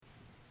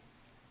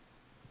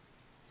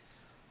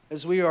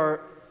As we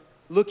are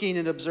looking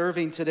and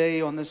observing today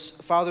on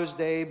this Father's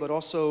Day, but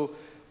also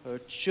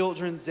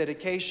children's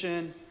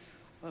dedication,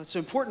 it's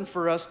important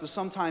for us to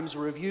sometimes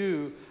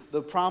review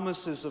the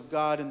promises of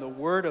God and the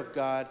Word of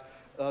God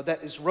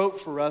that is wrote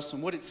for us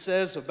and what it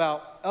says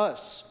about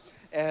us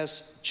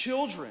as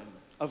children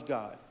of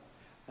God.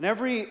 And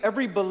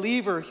every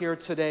believer here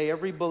today,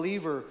 every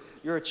believer,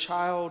 you're a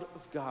child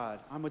of God.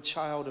 I'm a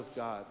child of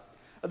God.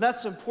 And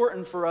that's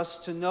important for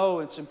us to know.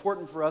 It's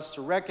important for us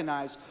to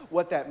recognize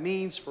what that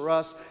means for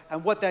us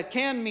and what that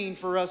can mean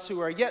for us who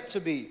are yet to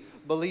be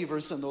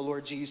believers in the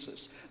Lord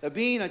Jesus. That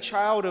being a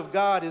child of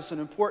God is an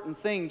important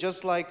thing,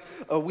 just like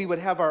we would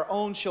have our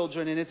own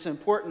children, and it's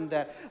important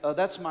that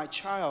that's my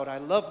child. I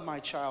love my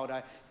child.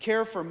 I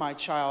care for my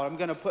child. I'm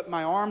going to put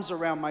my arms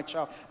around my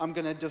child. I'm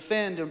going to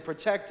defend and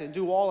protect and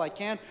do all I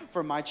can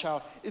for my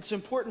child. It's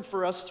important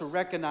for us to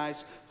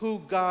recognize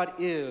who God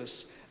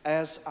is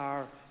as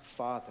our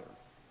Father.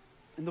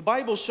 And the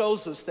Bible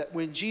shows us that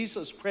when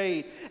Jesus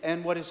prayed,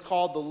 and what is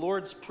called the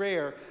Lord's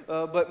Prayer,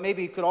 but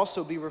maybe it could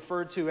also be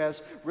referred to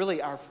as really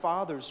our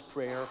Father's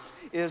Prayer,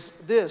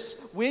 is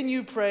this: when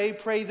you pray,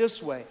 pray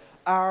this way: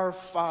 Our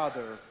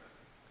Father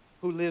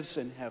who lives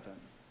in heaven.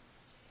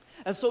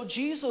 And so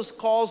Jesus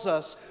calls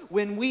us,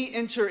 when we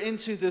enter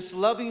into this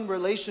loving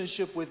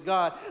relationship with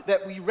God,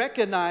 that we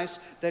recognize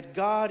that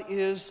God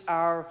is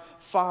our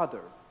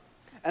Father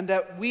and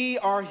that we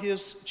are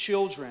His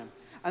children.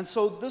 And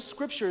so this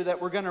scripture that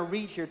we're going to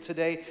read here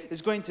today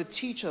is going to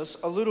teach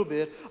us a little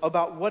bit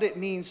about what it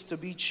means to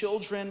be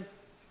children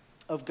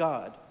of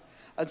God.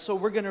 And so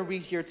we're going to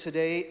read here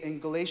today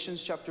in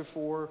Galatians chapter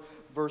 4,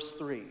 verse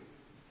 3.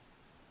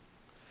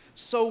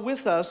 So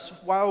with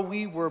us, while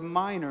we were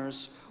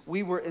minors,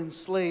 we were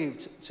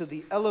enslaved to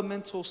the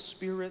elemental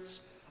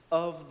spirits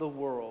of the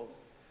world.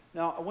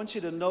 Now, I want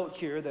you to note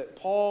here that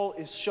Paul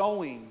is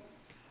showing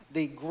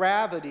the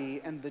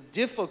gravity and the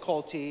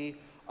difficulty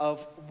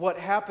of what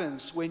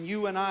happens when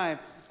you and I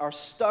are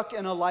stuck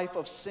in a life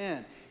of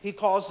sin. He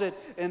calls it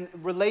and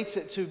relates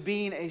it to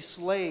being a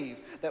slave,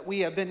 that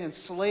we have been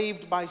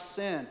enslaved by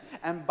sin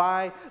and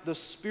by the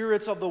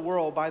spirits of the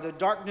world, by the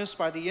darkness,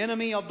 by the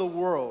enemy of the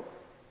world.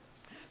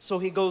 So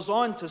he goes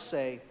on to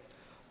say,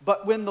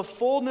 but when the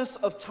fullness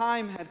of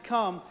time had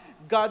come,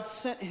 God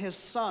sent His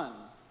Son,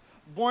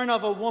 born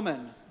of a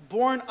woman,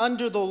 born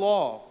under the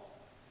law,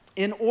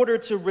 in order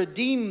to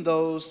redeem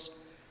those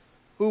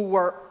who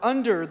were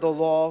under the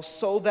law,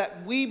 so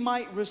that we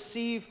might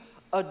receive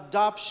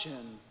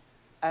adoption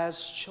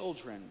as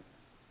children.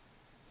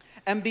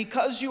 And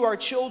because you are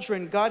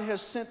children, God has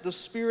sent the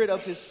Spirit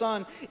of His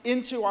Son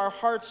into our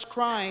hearts,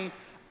 crying,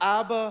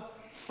 Abba,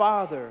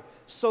 Father.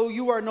 So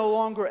you are no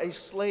longer a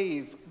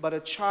slave, but a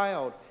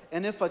child.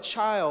 And if a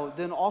child,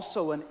 then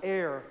also an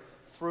heir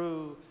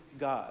through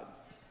God.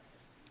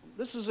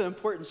 This is an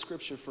important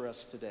scripture for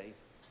us today.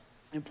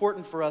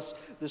 Important for us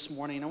this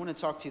morning. I want to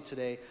talk to you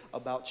today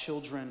about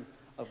children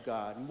of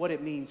God and what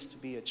it means to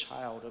be a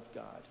child of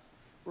God.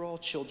 We're all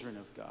children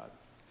of God.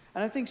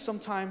 And I think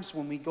sometimes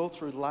when we go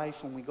through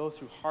life, when we go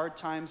through hard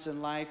times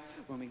in life,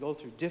 when we go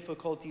through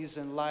difficulties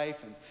in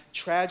life and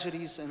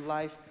tragedies in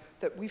life,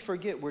 that we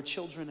forget we're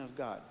children of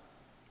God.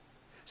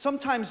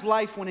 Sometimes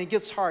life, when it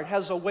gets hard,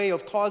 has a way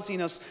of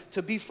causing us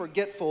to be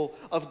forgetful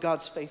of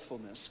God's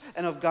faithfulness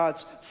and of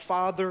God's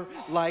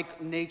Father-like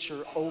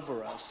nature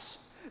over us.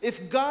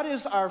 If God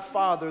is our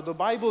Father, the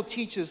Bible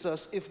teaches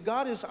us, if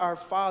God is our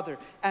Father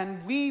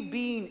and we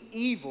being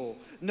evil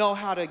know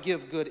how to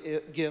give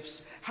good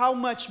gifts, how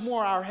much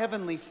more our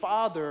Heavenly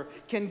Father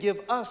can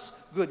give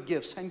us good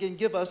gifts and can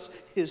give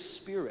us His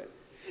Spirit.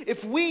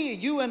 If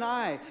you and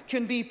I,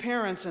 can be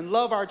parents and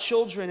love our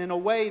children in a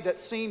way that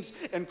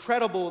seems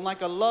incredible and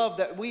like a love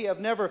that we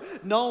have never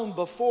known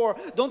before,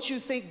 don't you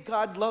think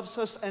God loves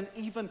us in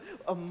even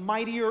a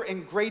mightier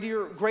and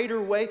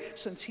greater way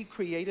since He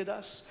created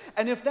us?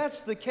 And if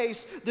that's the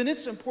case, then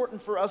it's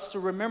important for us to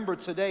remember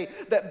today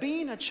that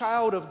being a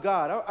child of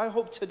God, I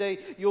hope today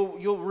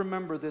you'll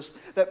remember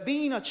this, that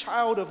being a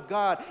child of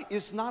God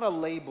is not a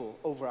label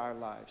over our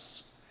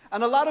lives.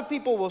 And a lot of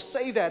people will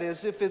say that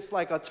as if it's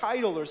like a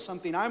title or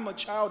something. I'm a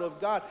child of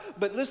God.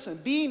 But listen,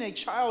 being a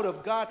child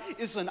of God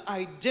is an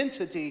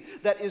identity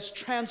that is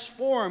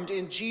transformed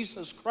in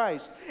Jesus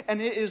Christ.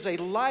 And it is a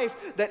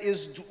life that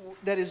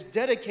is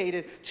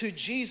dedicated to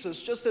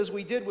Jesus. Just as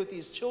we did with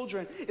these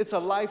children, it's a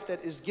life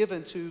that is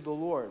given to the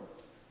Lord.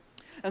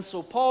 And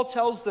so Paul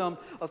tells them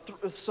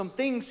some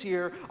things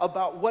here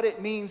about what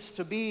it means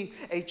to be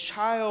a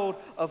child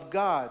of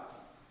God.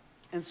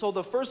 And so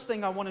the first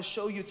thing I want to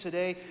show you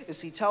today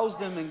is he tells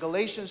them in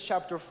Galatians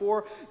chapter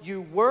 4,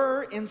 you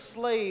were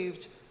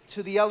enslaved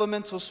to the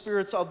elemental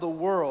spirits of the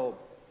world.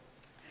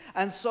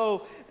 And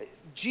so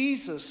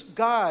Jesus,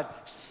 God,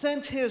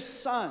 sent His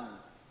Son.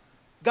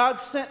 God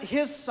sent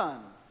His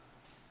Son.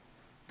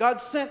 God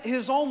sent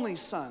His only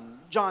Son,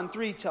 John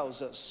 3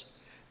 tells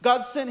us.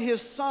 God sent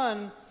His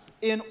Son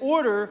in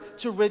order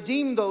to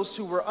redeem those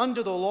who were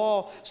under the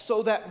law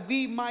so that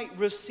we might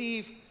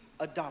receive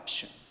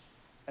adoption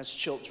as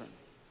children.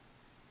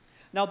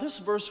 Now, this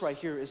verse right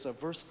here is a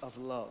verse of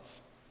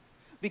love.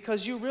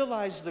 because you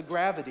realize the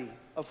gravity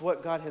of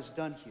what God has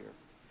done here.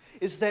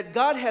 Is that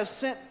God has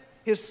sent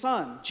his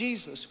son,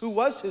 Jesus, who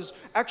was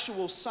his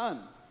actual son,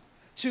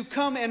 to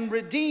come and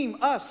redeem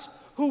us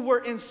who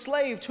were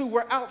enslaved, who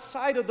were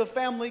outside of the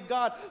family of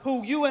God,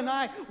 who you and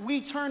I,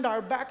 we turned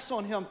our backs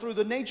on him through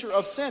the nature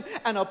of sin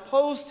and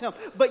opposed him.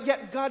 But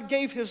yet God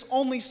gave his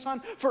only son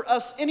for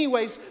us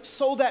anyways,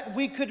 so that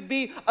we could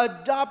be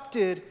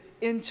adopted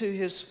into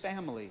his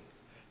family.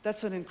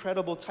 That's an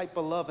incredible type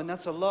of love, and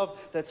that's a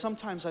love that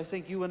sometimes I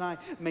think you and I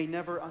may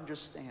never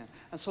understand.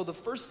 And so the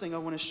first thing I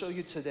want to show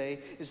you today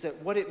is that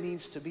what it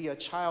means to be a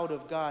child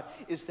of God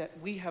is that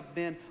we have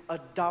been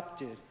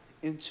adopted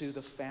into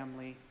the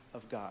family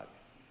of God.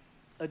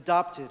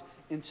 Adopted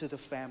into the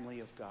family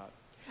of God.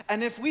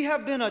 And if we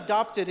have been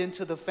adopted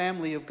into the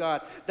family of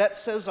God, that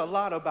says a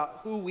lot about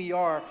who we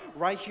are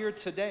right here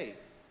today.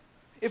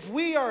 If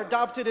we are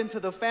adopted into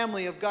the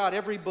family of God,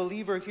 every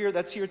believer here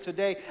that's here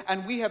today,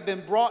 and we have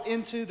been brought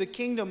into the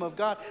kingdom of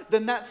God,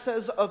 then that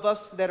says of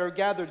us that are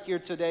gathered here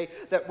today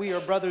that we are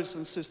brothers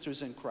and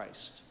sisters in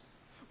Christ.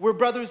 We're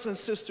brothers and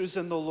sisters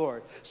in the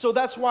Lord. So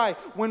that's why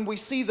when we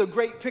see the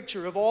great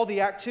picture of all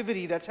the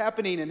activity that's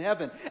happening in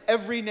heaven,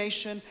 every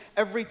nation,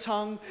 every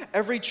tongue,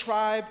 every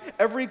tribe,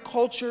 every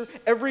culture,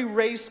 every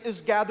race is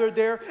gathered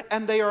there,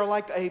 and they are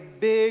like a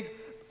big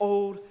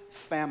old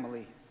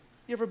family.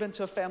 You ever been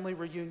to a family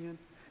reunion?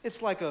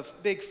 It's like a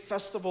big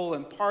festival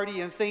and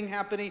party and thing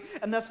happening,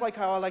 and that's like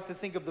how I like to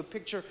think of the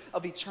picture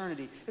of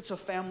eternity. It's a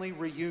family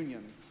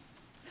reunion.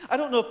 I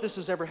don't know if this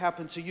has ever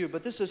happened to you,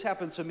 but this has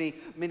happened to me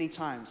many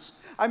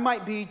times. I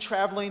might be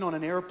traveling on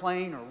an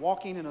airplane or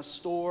walking in a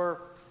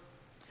store.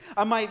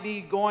 I might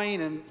be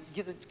going and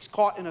get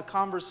caught in a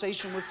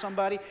conversation with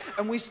somebody,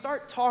 and we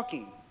start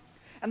talking,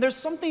 and there's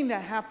something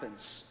that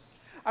happens.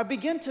 I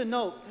begin to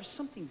note there's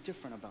something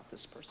different about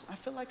this person. I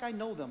feel like I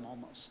know them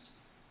almost.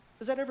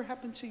 Has that ever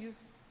happened to you?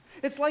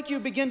 It's like you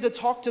begin to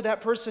talk to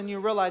that person, you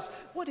realize,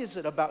 what is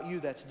it about you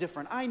that's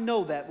different? I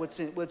know that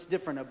what's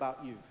different about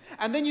you.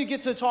 And then you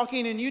get to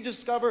talking and you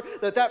discover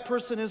that that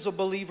person is a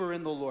believer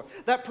in the Lord.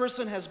 That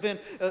person has been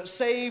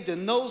saved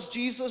and knows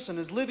Jesus and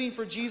is living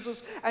for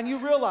Jesus. And you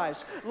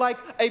realize, like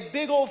a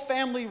big old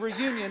family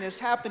reunion is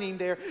happening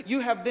there.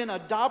 You have been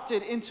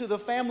adopted into the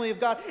family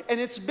of God. And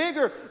it's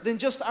bigger than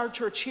just our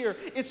church here.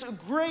 It's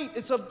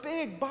a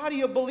big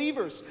body of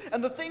believers.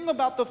 And the thing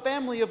about the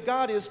family of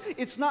God is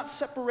it's not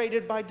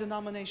separated by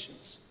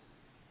denominations.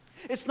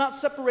 It's not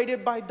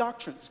separated by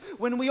doctrines.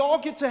 When we all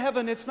get to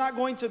heaven, it's not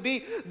going to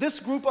be this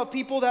group of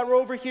people that were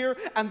over here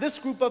and this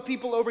group of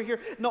people over here.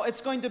 No, it's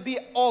going to be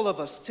all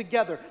of us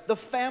together, the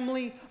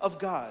family of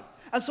God.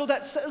 And so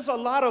that says a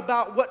lot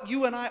about what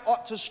you and I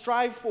ought to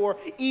strive for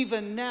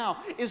even now,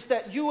 is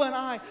that you and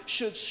I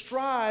should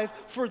strive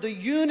for the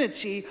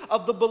unity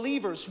of the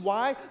believers.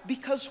 Why?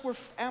 Because we're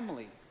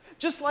family.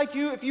 Just like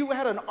you, if you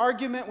had an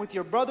argument with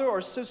your brother or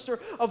sister,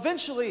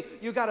 eventually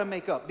you got to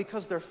make up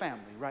because they're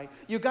family, right?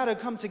 You got to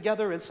come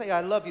together and say,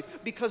 I love you,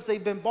 because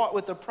they've been bought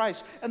with a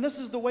price. And this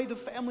is the way the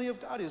family of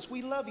God is.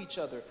 We love each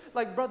other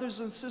like brothers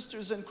and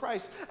sisters in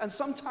Christ. And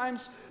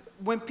sometimes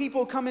when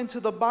people come into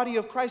the body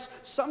of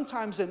Christ,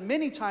 sometimes and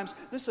many times,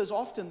 this is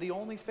often the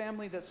only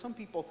family that some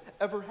people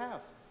ever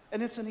have.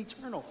 And it's an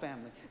eternal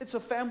family. It's a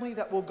family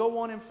that will go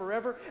on in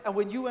forever. And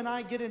when you and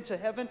I get into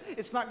heaven,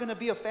 it's not going to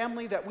be a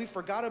family that we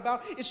forgot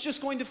about. It's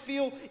just going to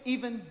feel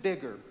even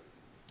bigger.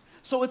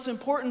 So it's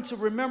important to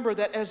remember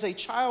that as a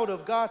child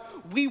of God,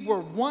 we were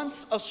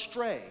once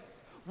astray.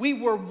 We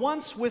were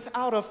once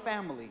without a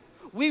family.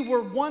 We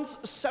were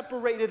once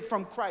separated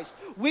from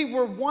Christ. We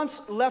were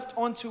once left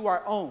onto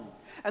our own.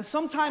 And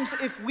sometimes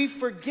if we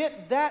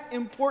forget that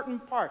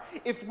important part,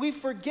 if we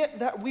forget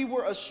that we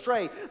were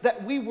astray,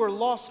 that we were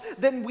lost,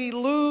 then we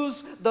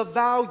lose the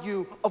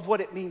value of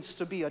what it means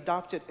to be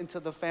adopted into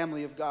the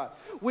family of God.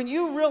 When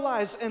you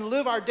realize and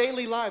live our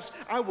daily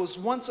lives, I was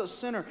once a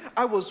sinner,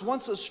 I was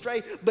once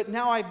astray, but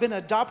now I've been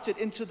adopted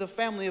into the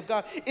family of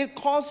God, it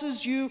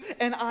causes you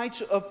and I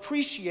to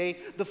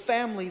appreciate the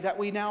family that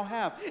we now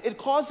have. It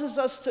causes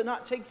us to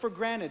not take for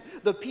granted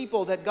the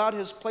people that God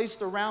has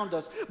placed around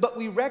us, but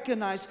we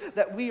recognize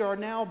that we are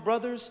now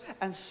brothers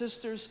and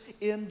sisters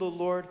in the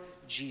Lord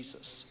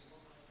Jesus.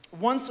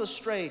 Once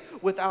astray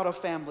without a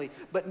family,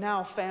 but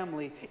now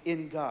family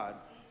in God.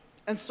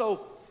 And so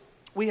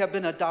we have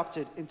been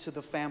adopted into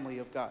the family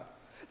of God.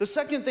 The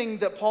second thing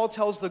that Paul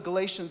tells the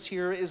Galatians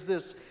here is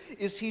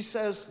he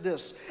says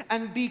this,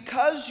 and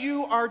because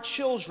you are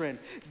children,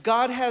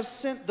 God has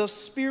sent the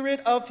Spirit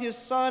of His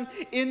Son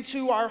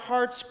into our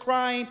hearts,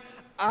 crying,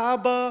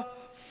 Abba,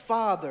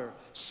 Father.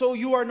 So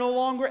you are no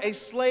longer a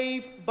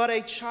slave, but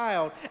a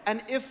child. And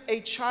if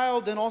a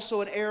child, then also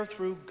an heir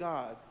through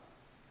God.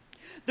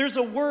 There's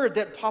a word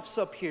that pops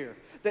up here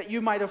that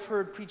you might have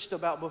heard preached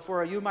about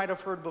before, or you might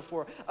have heard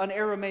before, an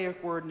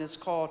Aramaic word, and it's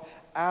called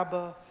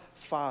Abba,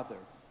 Father.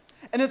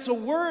 And it's a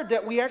word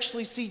that we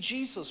actually see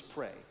Jesus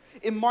pray.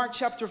 In Mark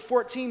chapter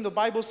 14, the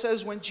Bible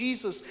says when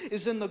Jesus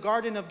is in the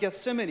Garden of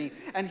Gethsemane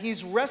and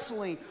he's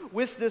wrestling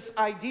with this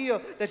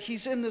idea that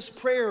he's in this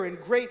prayer and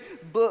great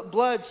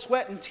blood,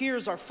 sweat, and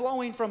tears are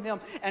flowing from him,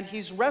 and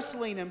he's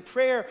wrestling in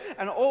prayer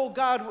and, oh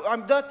God,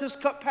 let this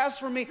cup pass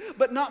from me,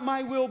 but not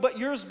my will, but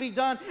yours be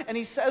done. And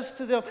he says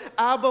to them,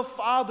 Abba,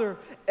 Father,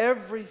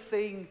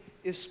 everything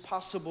is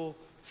possible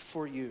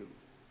for you.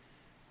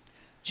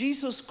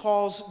 Jesus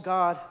calls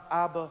God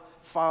Abba,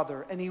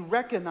 Father, and he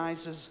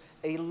recognizes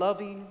a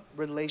loving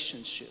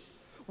relationship.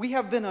 We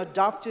have been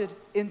adopted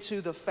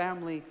into the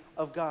family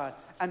of God,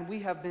 and we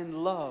have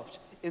been loved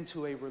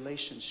into a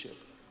relationship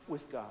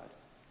with God.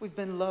 We've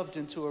been loved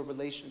into a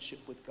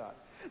relationship with God.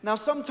 Now,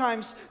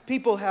 sometimes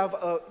people have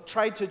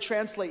tried to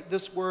translate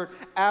this word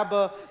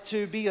Abba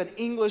to be an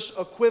English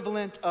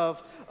equivalent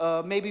of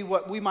maybe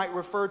what we might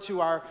refer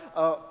to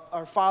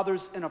our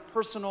fathers in a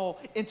personal,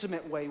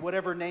 intimate way,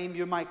 whatever name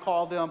you might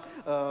call them,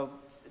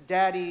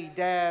 daddy,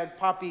 dad,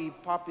 poppy,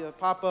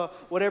 papa,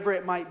 whatever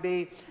it might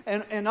be.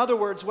 And in other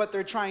words, what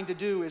they're trying to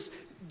do is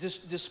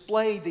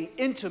display the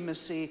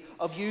intimacy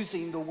of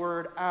using the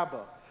word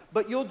Abba.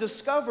 But you'll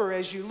discover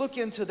as you look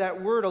into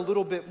that word a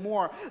little bit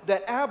more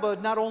that Abba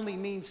not only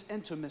means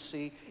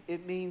intimacy,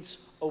 it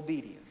means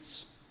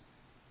obedience.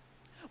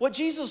 What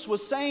Jesus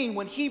was saying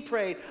when he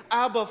prayed,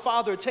 Abba,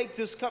 Father, take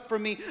this cup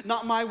from me,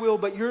 not my will,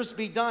 but yours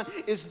be done,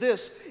 is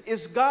this,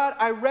 is God,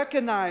 I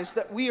recognize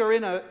that we are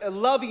in a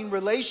loving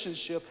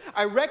relationship.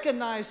 I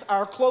recognize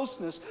our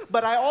closeness,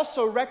 but I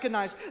also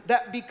recognize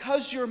that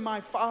because you're my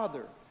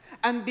Father,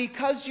 and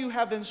because you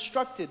have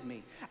instructed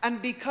me, and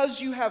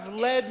because you have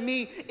led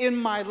me in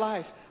my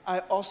life, I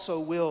also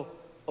will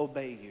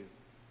obey you.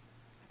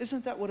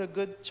 Isn't that what a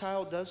good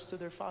child does to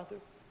their father?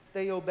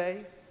 They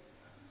obey.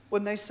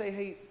 When they say,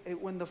 hey,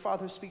 when the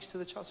father speaks to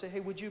the child, say,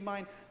 hey, would you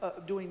mind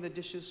doing the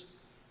dishes?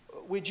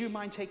 Would you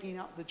mind taking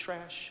out the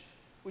trash?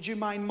 Would you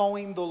mind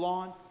mowing the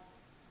lawn?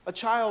 A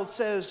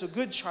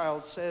good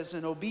child says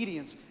in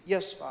obedience,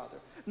 yes, Father.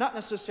 Not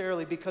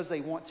necessarily because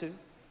they want to,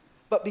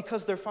 but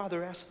because their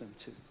father asked them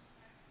to.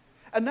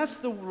 And that's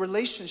the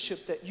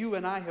relationship that you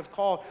and I have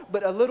called,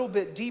 but a little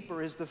bit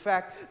deeper is the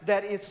fact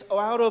that it's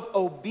out of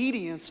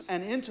obedience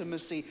and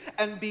intimacy.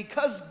 And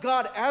because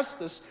God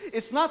asked us,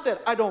 it's not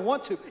that I don't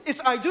want to, it's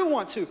I do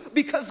want to,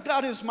 because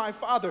God is my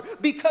Father,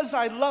 because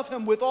I love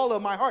him with all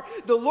of my heart.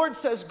 The Lord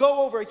says,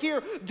 go over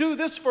here, do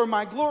this for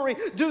my glory,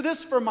 do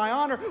this for my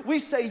honor. We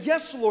say,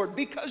 yes, Lord,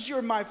 because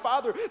you're my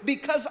Father,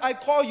 because I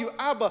call you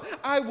Abba,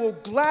 I will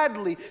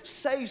gladly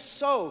say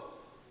so.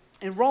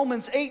 And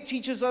Romans 8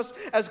 teaches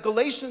us, as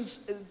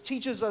Galatians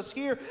teaches us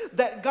here,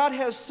 that God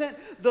has sent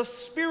the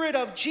Spirit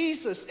of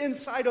Jesus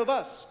inside of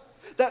us.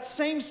 That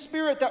same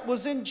Spirit that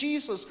was in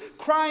Jesus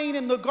crying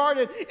in the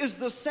garden is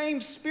the same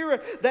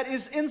Spirit that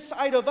is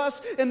inside of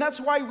us. And that's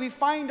why we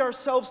find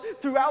ourselves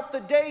throughout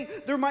the day.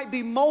 There might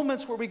be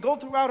moments where we go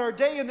throughout our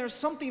day and there's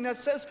something that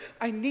says,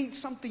 I need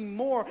something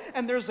more.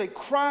 And there's a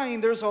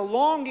crying, there's a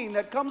longing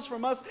that comes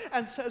from us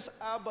and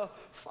says, Abba,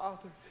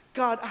 Father.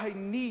 God, I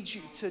need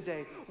you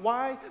today.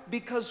 Why?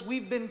 Because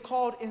we've been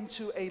called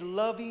into a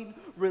loving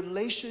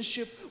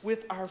relationship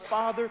with our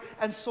Father.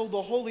 And so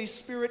the Holy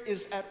Spirit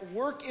is at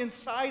work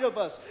inside of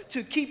us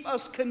to keep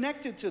us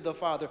connected to the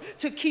Father,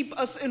 to keep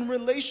us in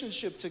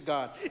relationship to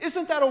God.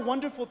 Isn't that a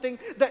wonderful thing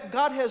that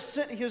God has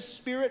sent his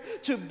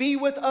Spirit to be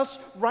with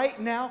us right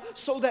now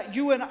so that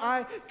you and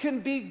I can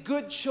be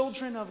good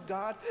children of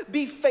God,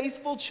 be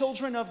faithful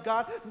children of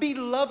God, be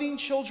loving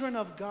children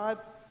of God?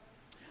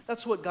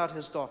 That's what God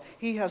has done.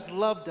 He has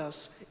loved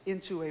us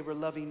into a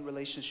loving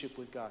relationship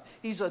with God.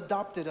 He's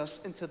adopted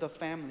us into the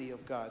family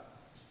of God.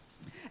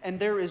 And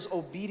there is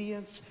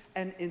obedience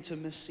and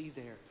intimacy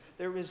there.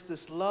 There is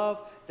this love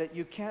that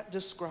you can't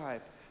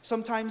describe.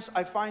 Sometimes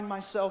I find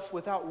myself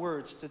without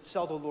words to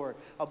tell the Lord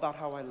about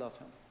how I love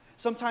him.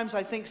 Sometimes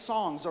I think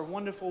songs are a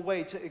wonderful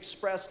way to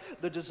express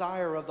the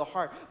desire of the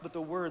heart, but the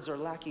words are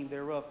lacking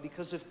thereof.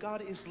 Because if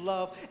God is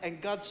love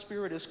and God's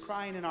Spirit is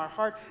crying in our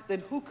heart,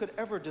 then who could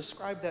ever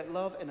describe that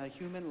love in a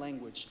human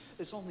language?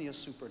 It's only a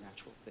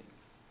supernatural thing.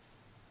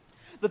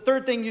 The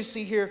third thing you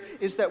see here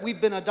is that we've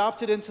been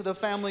adopted into the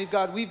family of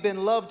God. We've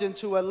been loved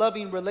into a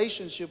loving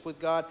relationship with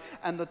God.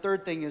 And the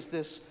third thing is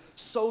this: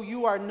 so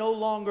you are no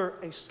longer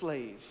a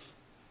slave,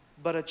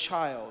 but a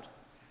child.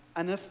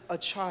 And if a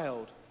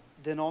child,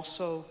 then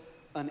also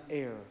an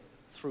heir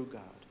through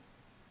God.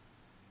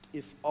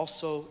 If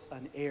also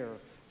an heir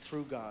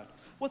through God.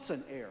 What's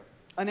an heir?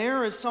 An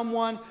heir is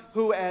someone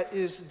who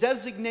is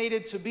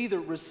designated to be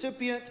the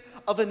recipient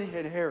of an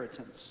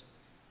inheritance.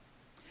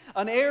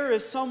 An heir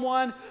is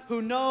someone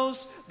who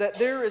knows that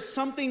there is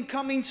something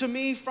coming to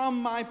me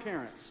from my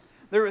parents.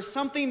 There is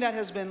something that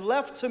has been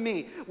left to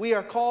me. We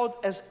are called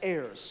as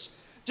heirs.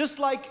 Just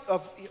like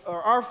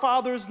our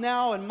fathers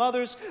now and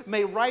mothers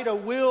may write a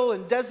will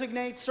and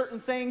designate certain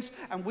things,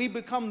 and we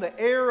become the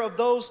heir of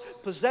those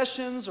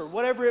possessions or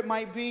whatever it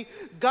might be,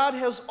 God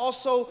has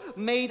also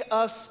made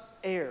us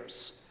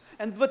heirs.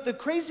 But the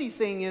crazy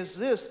thing is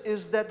this,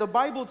 is that the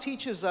Bible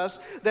teaches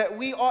us that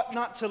we ought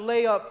not to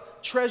lay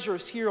up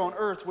treasures here on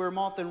earth where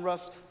moth and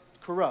rust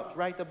corrupt,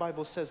 right? The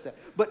Bible says that.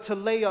 But to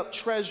lay up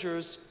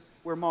treasures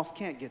where moth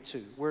can't get to,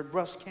 where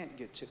rust can't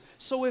get to.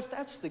 So if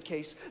that's the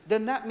case,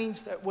 then that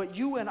means that what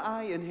you and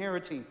I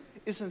inheriting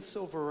isn't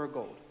silver or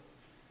gold.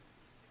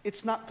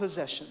 It's not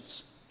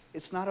possessions.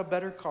 It's not a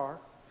better car.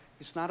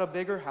 It's not a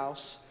bigger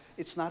house.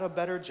 It's not a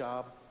better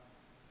job.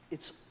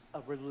 It's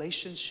a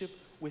relationship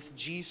with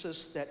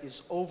Jesus that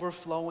is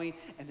overflowing,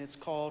 and it's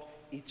called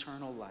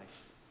eternal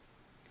life.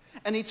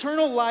 And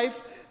eternal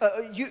life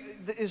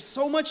is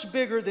so much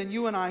bigger than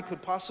you and I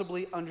could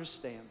possibly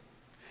understand.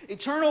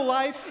 Eternal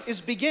life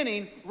is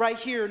beginning right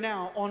here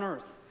now on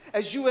earth.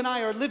 As you and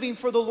I are living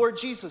for the Lord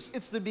Jesus,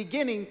 it's the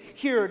beginning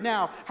here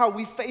now, how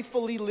we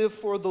faithfully live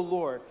for the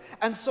Lord.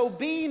 And so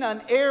being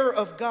an heir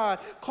of God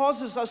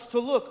causes us to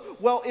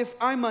look, well, if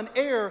I'm an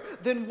heir,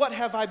 then what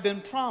have I been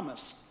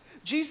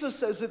promised? Jesus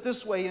says it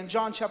this way in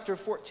John chapter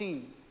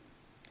 14.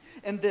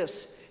 And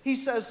he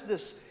says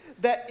this,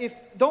 that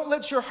don't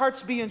let your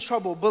hearts be in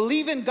trouble.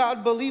 Believe in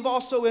God, believe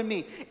also in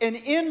me. And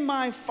in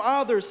my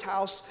Father's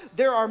house,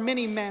 there are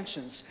many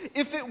mansions.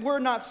 If it were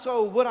not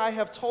so, would I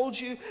have told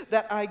you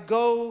that I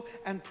go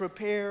and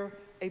prepare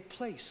a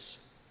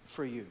place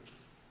for you?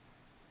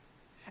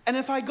 And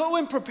if I go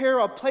and prepare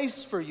a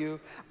place for you,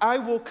 I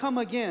will come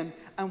again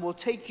and will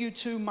take you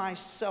to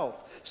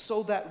myself,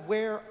 so that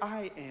where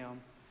I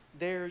am,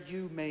 there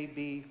you may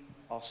be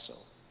also.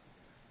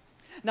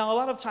 Now, a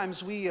lot of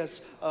times we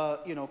as,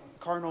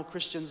 carnal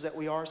Christians that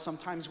we are,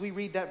 sometimes we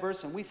read that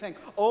verse and we think,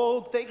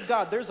 oh, thank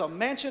God, there's a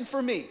mansion for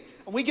me.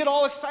 And we get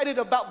all excited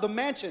about the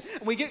mansion.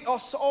 And we get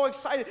all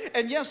excited.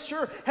 And yes,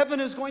 sure, heaven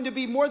is going to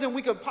be more than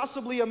we could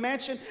possibly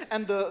imagine.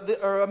 And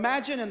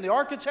imagine, and the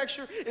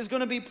architecture is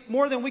going to be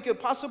more than we could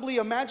possibly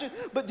imagine.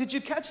 But did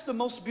you catch the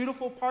most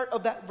beautiful part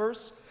of that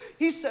verse?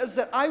 He says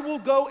that I will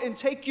go and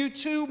take you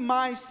to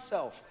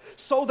myself,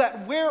 so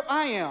that where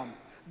I am,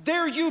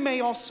 there you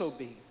may also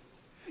be.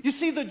 You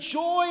see, the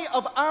joy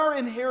of our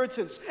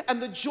inheritance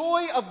and the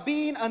joy of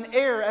being an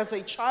heir as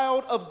a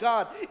child of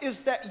God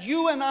is that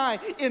you and I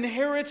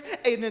inherit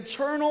an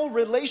eternal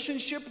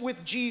relationship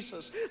with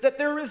Jesus, that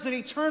there is an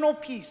eternal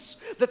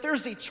peace, that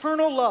there's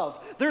eternal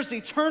love, there's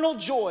eternal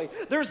joy,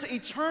 there's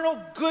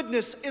eternal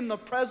goodness in the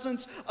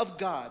presence of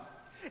God.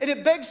 And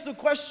it begs the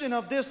question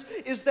of this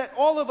is that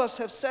all of us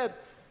have said,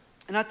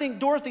 and I think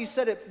Dorothy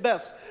said it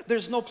best,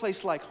 there's no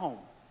place like home.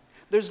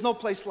 There's no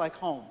place like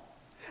home.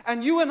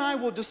 And you and I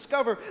will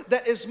discover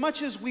that as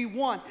much as we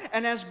want,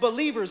 and as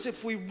believers,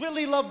 if we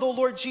really love the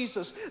Lord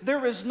Jesus,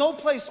 there is no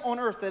place on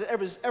earth that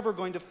is ever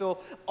going to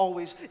feel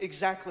always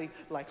exactly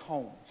like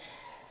home.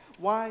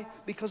 Why?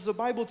 Because the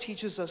Bible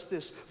teaches us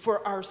this,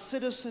 for our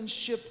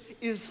citizenship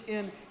is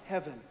in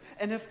heaven.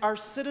 And if our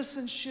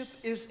citizenship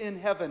is in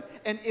heaven,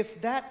 and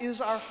if that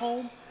is our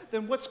home,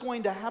 then what's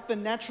going to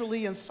happen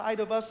naturally inside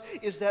of us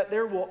is that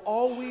there will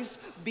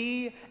always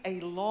be a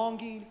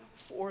longing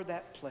for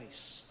that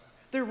place.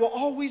 There will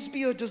always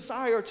be a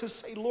desire to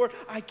say, Lord,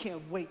 I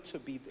can't wait to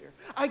be there.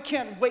 I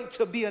can't wait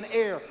to be an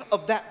heir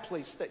of that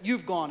place that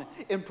you've gone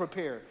and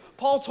prepared.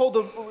 Paul told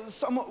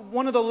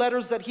one of the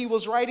letters that he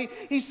was writing,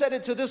 he said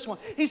it to this one.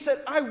 He said,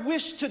 I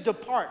wish to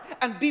depart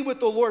and be with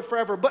the Lord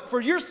forever, but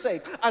for your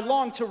sake, I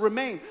long to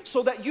remain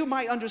so that you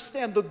might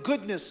understand the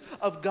goodness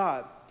of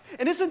God.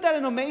 And isn't that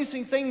an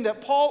amazing thing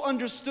that Paul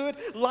understood?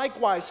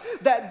 Likewise,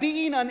 that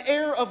being an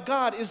heir of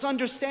God is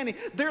understanding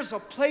there's a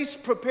place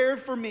prepared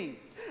for me.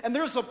 And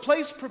there's a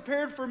place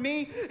prepared for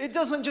me. It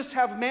doesn't just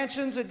have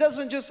mansions. It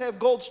doesn't just have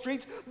gold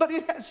streets, but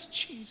it has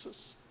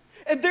Jesus.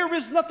 And there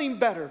is nothing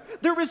better.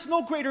 There is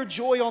no greater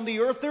joy on the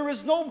earth. There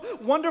is no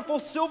wonderful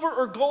silver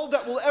or gold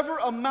that will ever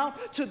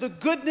amount to the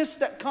goodness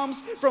that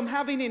comes from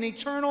having an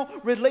eternal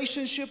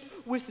relationship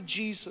with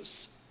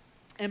Jesus.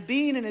 And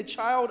being a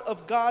child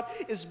of God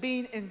is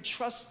being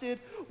entrusted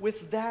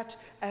with that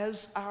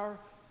as our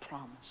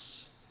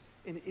promise.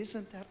 And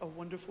isn't that a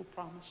wonderful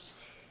promise?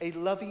 A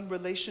loving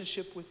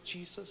relationship with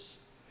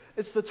Jesus.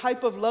 It's the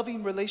type of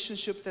loving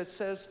relationship that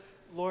says,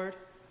 Lord,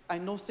 I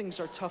know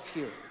things are tough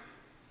here.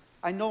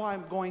 I know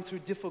I'm going through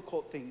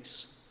difficult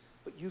things,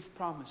 but you've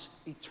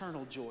promised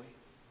eternal joy,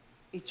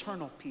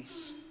 eternal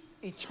peace,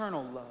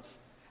 eternal love.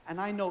 And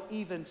I know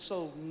even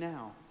so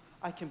now,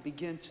 I can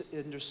begin to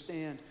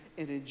understand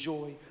and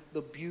enjoy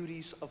the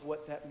beauties of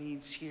what that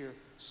means here,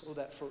 so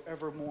that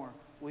forevermore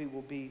we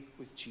will be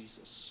with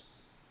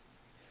Jesus.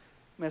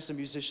 I'm ask the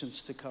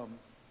musicians to come.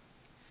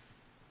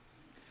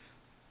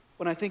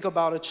 When I think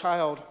about a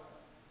child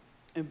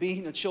and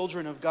being a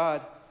children of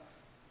God,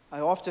 I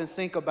often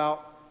think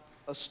about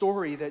a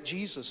story that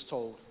Jesus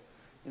told.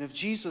 And if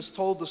Jesus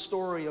told the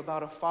story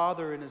about a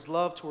father and his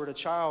love toward a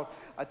child,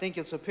 I think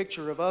it's a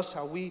picture of us,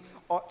 how we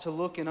ought to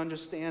look and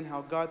understand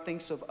how God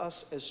thinks of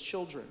us as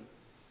children.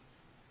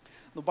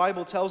 The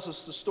Bible tells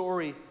us the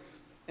story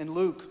in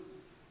Luke,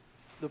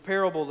 the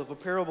parable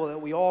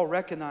that we all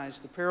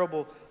recognize, the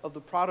parable of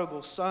the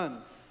prodigal son.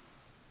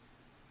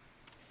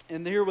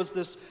 And there was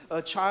this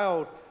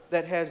child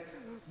that had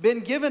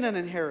been given an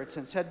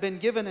inheritance, had been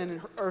given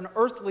an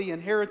earthly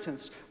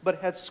inheritance,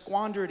 but had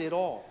squandered it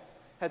all,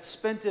 had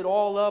spent it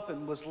all up,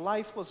 and his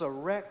life was a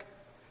wreck.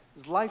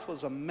 His life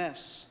was a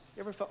mess.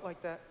 You ever felt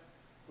like that?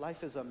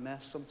 Life is a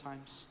mess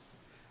sometimes.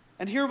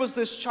 And here was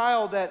this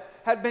child that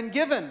had been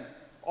given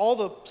all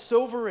the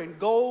silver and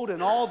gold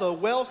and all the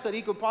wealth that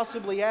he could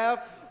possibly have.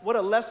 What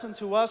a lesson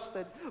to us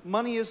that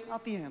money is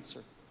not the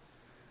answer.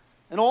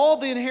 And all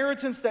the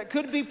inheritance that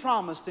could be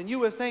promised. And you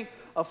would think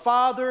a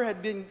father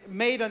had been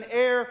made an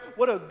heir.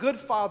 What a good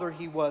father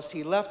he was.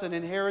 He left an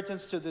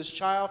inheritance to this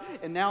child.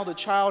 And now the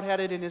child had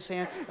it in his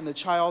hand. And the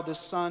child, this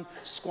son,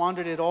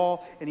 squandered it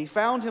all. And he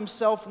found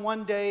himself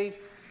one day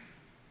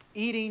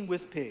eating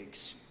with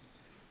pigs.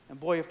 And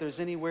boy, if there's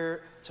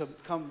anywhere to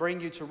come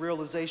bring you to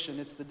realization,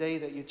 it's the day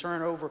that you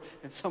turn over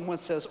and someone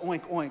says,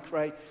 oink, oink,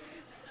 right?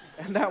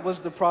 And that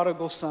was the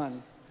prodigal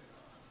son.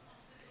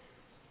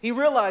 He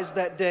realized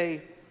that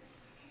day,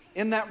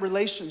 in that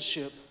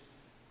relationship,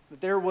 that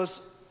there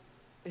was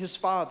his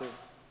father.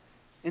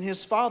 And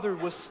his father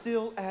was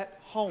still at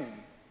home.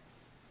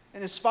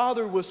 And his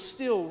father was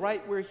still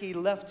right where he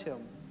left him.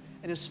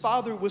 And his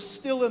father was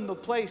still in the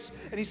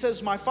place. And he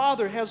says, my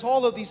father has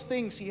all of these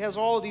things. He has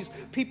all of these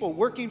people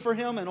working for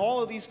him and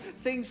all of these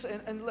things.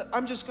 And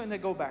I'm just going to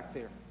go back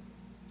there.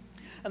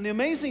 And the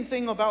amazing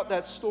thing about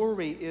that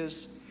story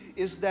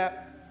is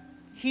that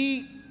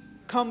he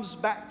comes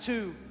back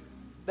to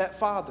that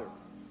father.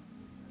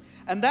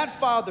 And that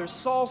father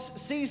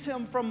sees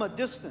him from a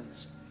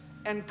distance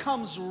and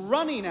comes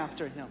running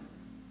after him.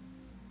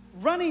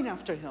 Running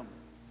after him.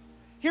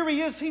 Here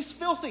he is, he's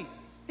filthy.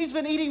 He's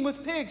been eating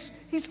with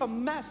pigs. He's a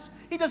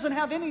mess. He doesn't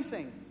have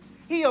anything.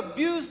 He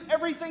abused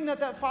everything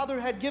that father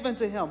had given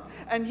to him.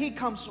 And he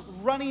comes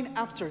running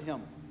after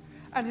him.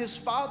 And his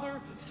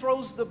father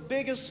throws the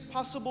biggest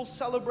possible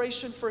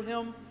celebration for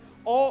him.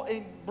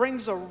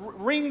 Brings a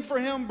ring for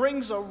him,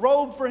 brings a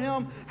robe for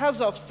him, has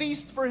a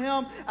feast for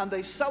him, and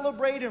they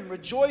celebrate and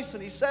rejoice.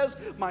 And he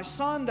says, my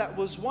son that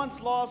was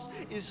once lost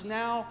is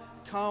now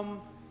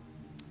come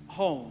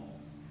home,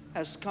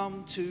 has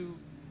come to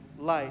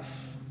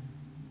life.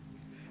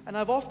 And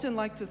I've often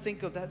liked to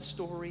think of that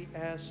story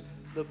as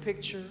the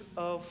picture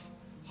of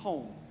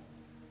home.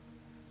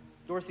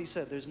 Dorothy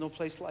said, there's no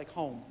place like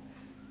home.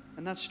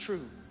 And that's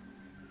true.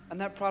 And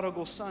that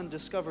prodigal son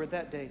discovered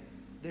that day,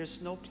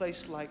 there's no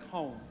place like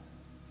home.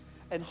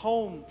 And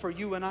home for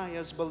you and I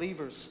as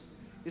believers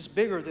is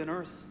bigger than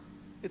earth.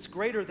 It's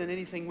greater than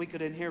anything we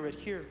could inherit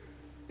here.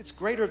 It's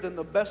greater than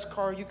the best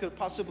car you could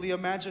possibly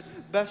imagine.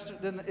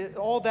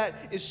 All that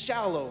is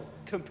shallow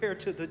compared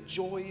to the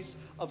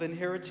joys of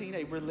inheriting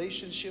a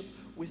relationship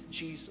with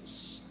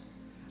Jesus.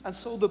 And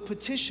so the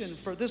petition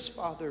for this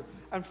father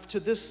and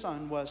to this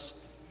son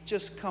was,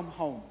 just come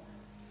home.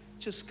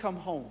 Just come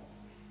home.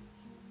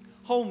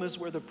 Home is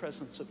where the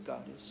presence of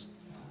God is.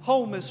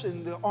 Home is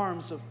in the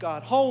arms of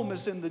God. Home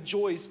is in the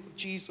joys of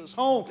Jesus.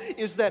 Home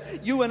is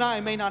that you and I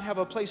may not have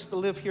a place to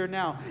live here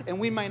now, and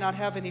we may not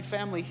have any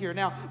family here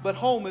now, but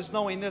home is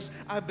knowing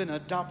this, I've been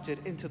adopted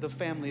into the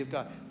family of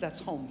God.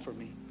 That's home for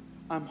me.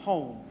 I'm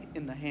home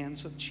in the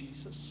hands of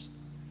Jesus.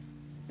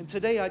 And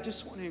today I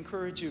just want to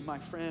encourage you, my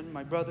friend,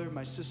 my brother,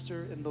 my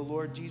sister in the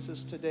Lord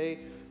Jesus today,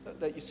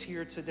 that is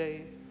here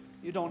today.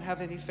 You don't have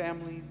any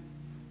family.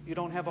 You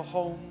don't have a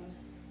home.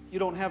 You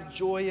don't have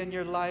joy in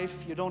your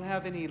life. You don't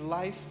have any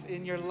life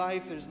in your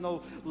life. There's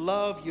no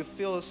love. You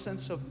feel a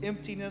sense of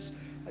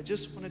emptiness. I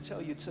just want to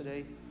tell you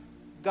today,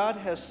 God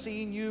has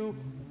seen you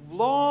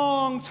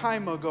long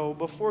time ago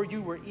before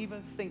you were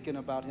even thinking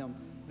about him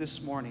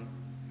this morning.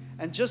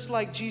 And just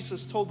like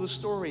Jesus told the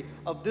story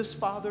of this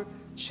father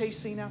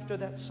chasing after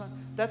that son,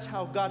 that's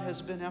how God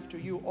has been after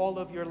you all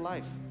of your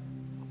life.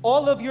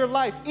 All of your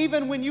life,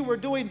 even when you were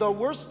doing the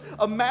worst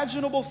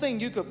imaginable thing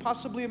you could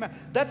possibly imagine.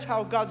 That's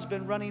how God's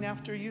been running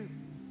after you.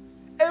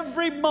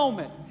 Every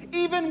moment,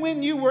 even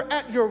when you were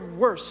at your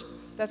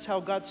worst, that's how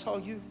God saw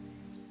you.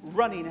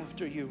 Running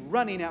after you,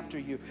 running after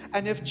you.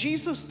 And if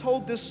Jesus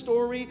told this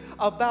story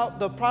about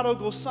the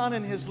prodigal son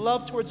and his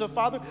love towards a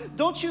father,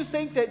 don't you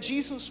think that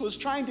Jesus was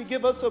trying to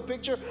give us a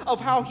picture of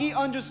how he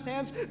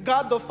understands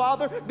God the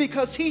Father,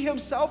 because he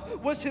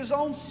himself was his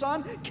own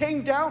son,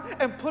 came down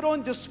and put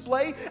on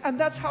display? And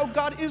that's how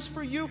God is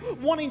for you,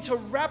 wanting to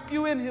wrap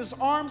you in his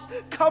arms,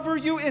 cover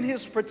you in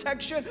his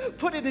protection,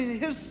 put it in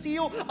his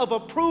seal of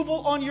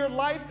approval on your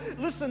life.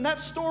 Listen, that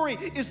story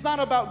is not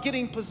about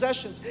getting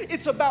possessions.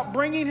 It's about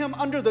bringing him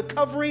under the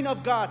covering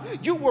of God.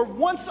 You were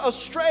once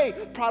astray,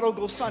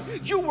 prodigal son.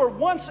 You were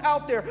once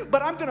out there,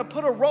 but I'm going to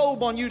put a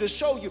robe on you to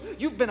show you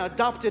you've been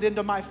adopted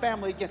into my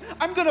family again.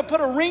 I'm going to put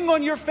a ring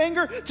on your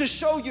finger to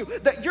show you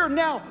that you're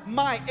now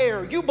my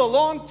heir. You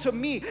belong to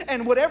me,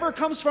 and whatever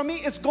comes from me,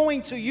 it's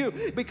going to you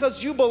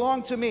because you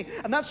belong to me.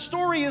 And that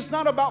story is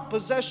not about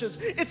possessions.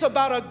 It's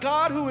about a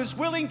God who is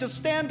willing to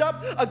stand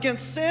up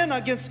against sin,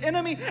 against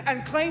enemy,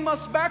 and claim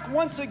us back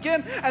once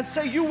again and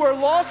say, you were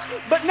lost,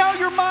 but now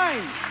you're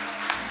mine.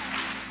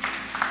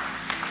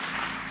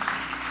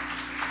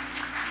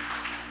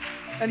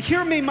 And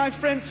hear me, my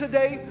friend,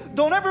 today.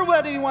 Don't ever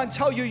let anyone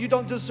tell you you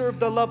don't deserve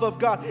the love of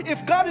God.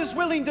 If God is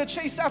willing to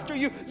chase after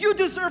you, you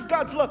deserve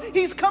God's love.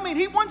 He's coming.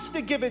 He wants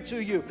to give it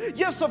to you.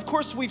 Yes, of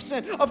course we've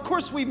sinned. Of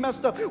course we've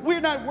messed up.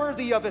 We're not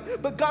worthy of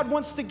it. But God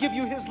wants to give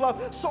you His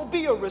love. So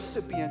be a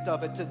recipient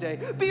of it today.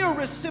 Be a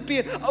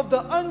recipient of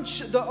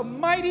the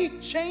mighty,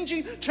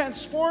 changing,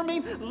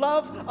 transforming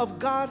love of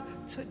God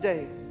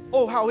today.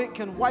 Oh, how it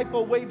can wipe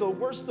away the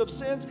worst of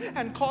sins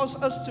and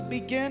cause us to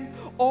begin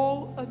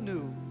all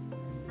anew.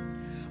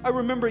 I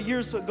remember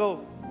years ago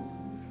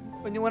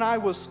when I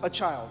was a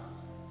child,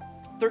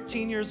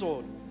 13 years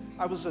old,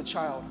 I was a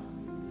child.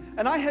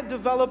 And I had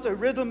developed a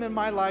rhythm in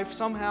my life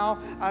somehow.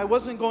 I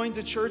wasn't going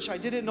to church. I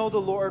didn't know the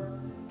Lord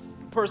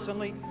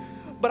personally.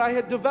 But I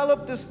had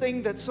developed this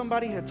thing that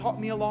somebody had taught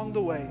me along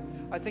the way.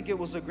 I think it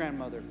was a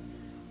grandmother.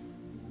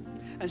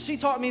 And she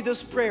taught me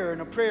this prayer,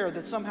 and a prayer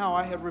that somehow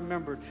I had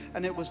remembered.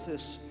 And it was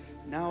this: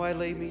 now I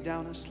lay me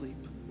down asleep.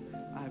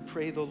 I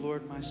pray the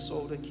Lord my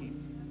soul to keep.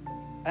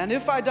 And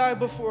if I die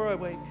before I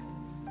wake,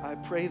 I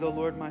pray the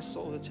Lord my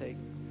soul to take.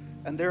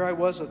 And there I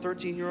was, a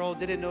 13-year-old,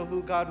 didn't know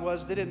who God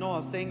was, didn't know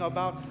a thing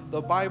about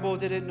the Bible,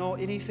 didn't know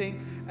anything.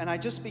 And I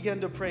just began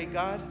to pray,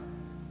 God,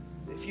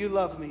 if you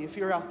love me, if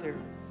you're out there,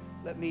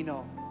 let me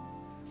know.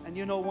 And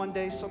you know, one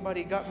day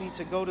somebody got me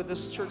to go to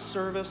this church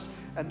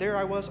service, and there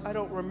I was. I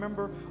don't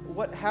remember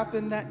what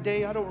happened that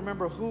day. I don't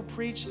remember who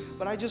preached,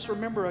 but I just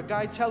remember a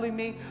guy telling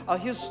me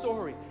his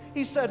story.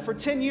 He said for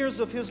 10 years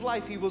of his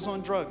life, he was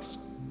on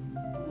drugs.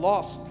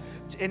 Lost,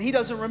 and he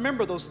doesn't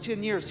remember those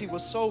 10 years. He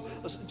was so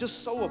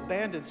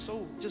abandoned,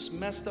 so just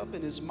messed up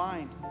in his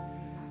mind.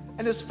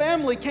 And his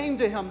family came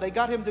to him. They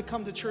got him to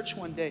come to church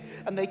one day,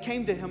 and they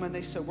came to him and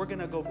they said, we're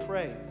gonna go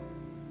pray.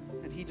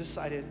 And he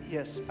decided,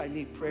 yes, I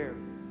need prayer.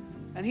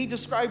 And he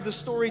described the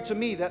story to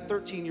me, that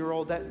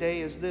 13-year-old, that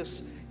day, as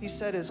this. He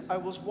said, as I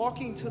was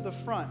walking to the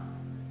front,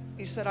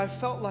 he said, I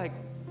felt like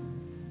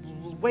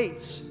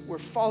weights were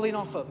falling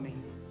off of me.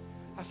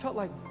 I felt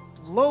like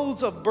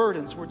loads of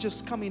burdens were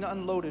just coming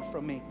unloaded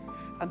from me.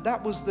 And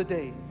that was the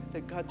day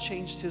that God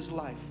changed his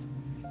life.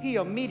 He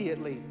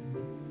immediately,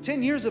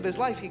 10 years of his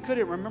life, he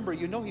couldn't remember.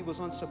 You know, he was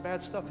on some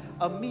bad stuff.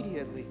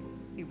 Immediately,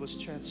 he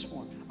was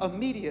transformed.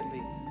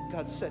 Immediately,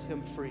 God set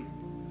him free.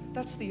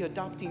 That's the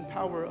adopting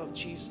power of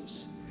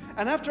Jesus.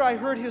 And after I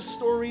heard his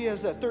story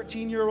as that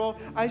 13-year-old,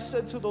 I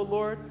said to the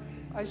Lord,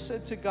 I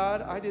said to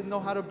God, I didn't know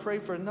how to pray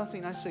for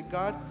nothing. I said,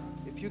 God,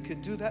 if you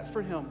could do that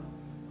for him,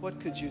 what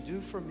could you do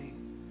for me?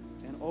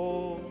 And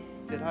oh,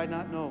 did I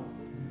not know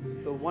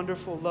the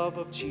wonderful love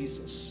of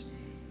Jesus.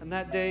 And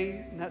that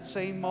day, in that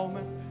same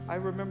moment, I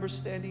remember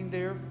standing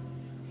there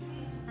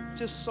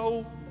just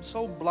so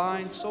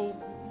blind, so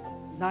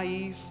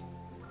naive,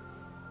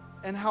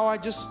 and how I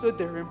just stood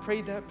there and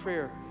prayed that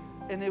prayer.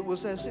 And it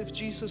was as if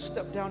Jesus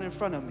stepped down in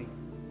front of me,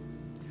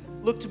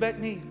 looked at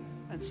me,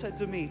 and said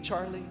to me,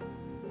 Charlie,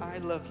 I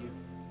love you.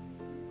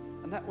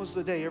 And that was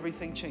the day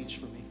everything changed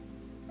for me,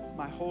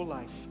 my whole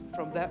life,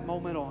 from that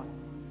moment on.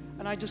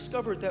 And I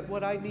discovered that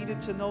what I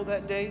needed to know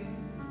that day,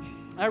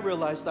 I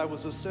realized I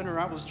was a sinner.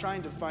 I was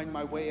trying to find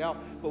my way out.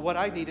 But what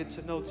I needed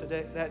to know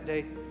today, that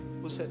day,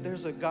 was that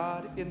there's a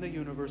God in the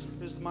universe.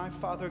 There's my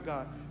Father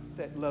God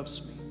that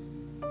loves me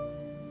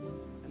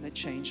and that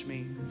changed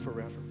me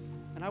forever.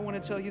 And I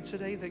want to tell you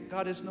today that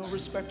God is no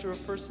respecter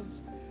of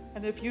persons.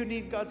 And if you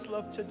need God's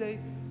love today,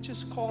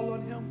 just call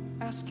on him.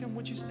 Ask him,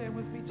 would you stand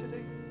with me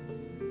today?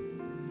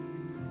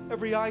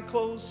 Every eye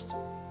closed.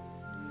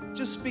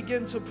 Just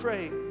begin to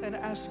pray and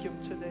ask him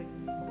today.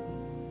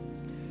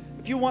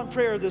 If you want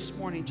prayer this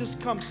morning,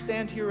 just come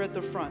stand here at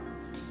the front.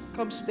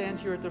 Come stand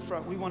here at the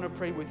front. We want to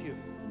pray with you.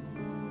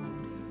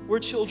 We're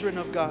children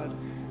of God.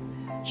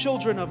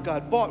 Children of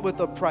God, bought with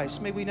a price.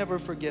 May we never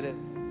forget it.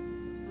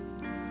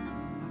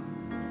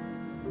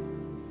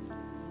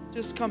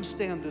 Just come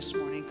stand this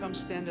morning. Come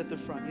stand at the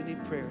front. You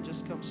need prayer.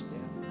 Just come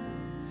stand.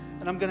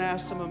 And I'm going to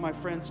ask some of my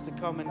friends to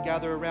come and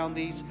gather around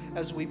these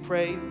as we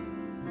pray.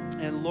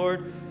 And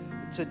Lord,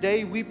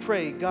 today we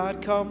pray,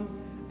 God,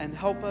 come and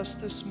help us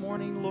this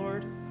morning,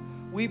 Lord.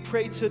 We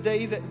pray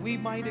today that we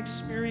might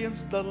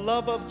experience the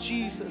love of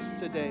Jesus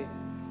today.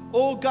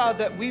 Oh God,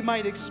 that we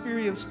might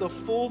experience the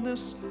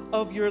fullness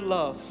of your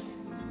love.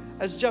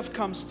 As Jeff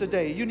comes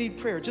today, you need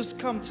prayer. Just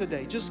come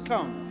today. Just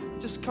come.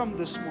 Just come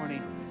this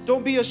morning.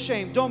 Don't be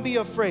ashamed. Don't be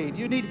afraid.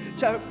 You need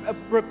to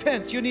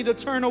repent. You need to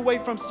turn away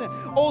from sin.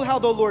 Oh, how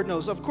the Lord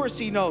knows. Of course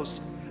he knows.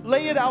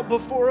 Lay it out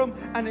before him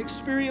and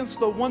experience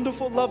the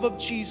wonderful love of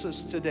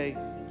Jesus today.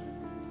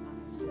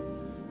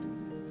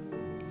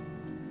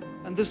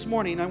 And this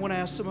morning, I want to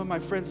ask some of my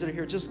friends that are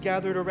here, just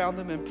gathered around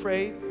them and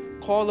pray.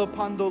 Call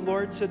upon the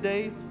Lord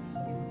today.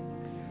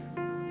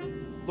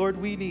 Lord,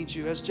 we need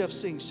you. As Jeff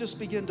sings, just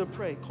begin to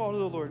pray. Call to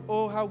the Lord.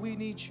 Oh, how we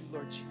need you,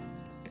 Lord Jesus.